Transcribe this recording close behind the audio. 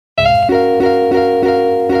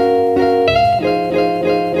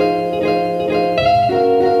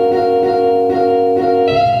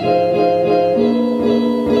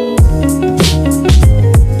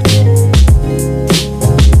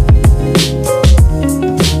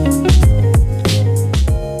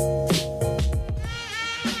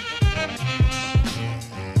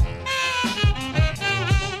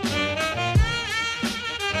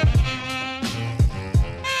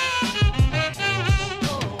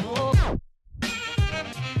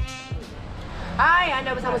Hai,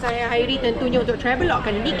 anda bersama saya Hairi. Tentunya untuk travelog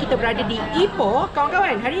kali ini kita berada di Ipoh.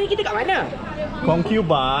 Kawan-kawan, hari ini kita kat mana?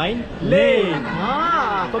 Concubine Lane.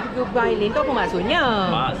 Concubine Lane tu apa maksudnya?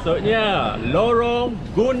 Maksudnya lorong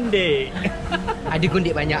gundik. Ada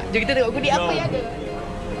gundik banyak. Jom kita tengok gundik apa yang ada.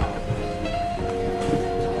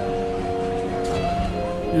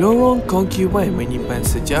 Lorong Concubine menyimpan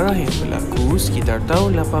sejarah yang berlaku sekitar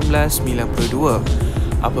tahun 1892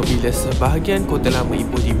 apabila sebahagian kota lama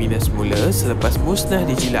Ipoh dibina semula selepas musnah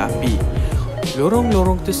dijila api.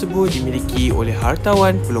 Lorong-lorong tersebut dimiliki oleh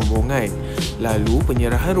hartawan pelombongan. Lalu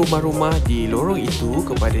penyerahan rumah-rumah di lorong itu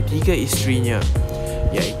kepada 3 isterinya,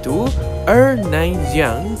 iaitu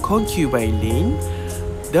Naiziang Concubine Lane,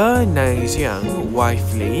 Naiziang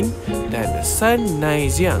Wife Lane dan San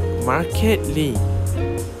Naiziang Market Lane.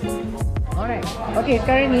 Okey,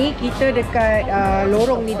 sekarang ni kita dekat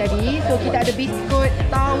lorong ni tadi. So kita ada biskut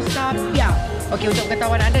tahu sapia. Okey, untuk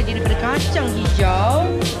pengetahuan anda, dia daripada kacang hijau.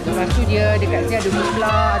 Lepas tu dia dekat sini ada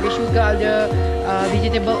gula, ada sugar, ada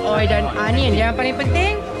vegetable oil dan onion. Yang paling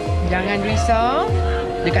penting, jangan risau.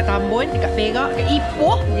 Dekat Tambun, dekat Perak, dekat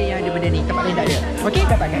Ipoh dia yang ada benda ni. Tempat lain tak ada. Okey,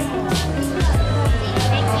 dapatkan.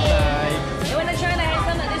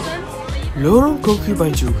 Lorong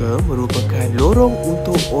Concubine juga merupakan lorong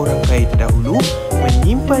untuk orang kaya terdahulu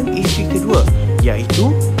menyimpan isteri kedua, iaitu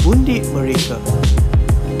gundik mereka.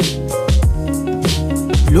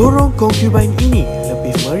 Lorong Concubine ini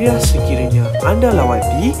lebih meriah sekiranya anda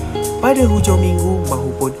lawati pada hujung minggu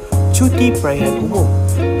maupun cuti perayaan umum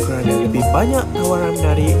kerana lebih banyak tawaran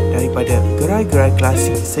menarik daripada gerai-gerai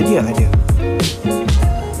klasik sedia ada.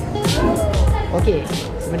 Okey,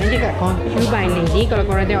 sebenarnya kat Concubine Lane ni, kalau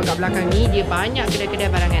korang tengok kat belakang ni, dia banyak kedai-kedai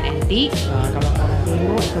barangan antik. Kalau korang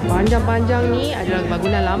tengok sepanjang-panjang ni adalah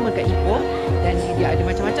bangunan lama kat Ipoh. Dan dia ada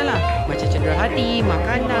macam-macam lah, macam cendera hati,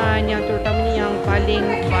 makanan yang terutamanya yang paling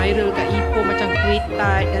viral kat Ipoh macam kuih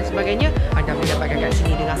tart dan sebagainya, anda boleh dapatkan kat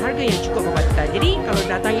sini dengan harga yang cukup berpatutan. Jadi kalau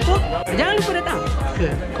datang Ipoh, jangan lupa datang ke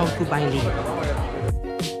Concubine Lane.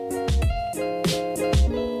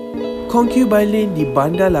 Concubine Lane di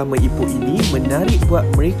Bandar Lama Ipoh ini menarik buat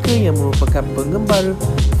mereka yang merupakan pengembara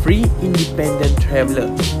free independent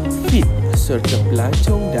traveller, fit serta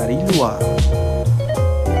pelancong dari luar.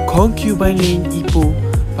 Concubine Lane Ipoh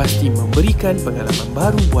pasti memberikan pengalaman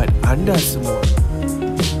baru buat anda semua.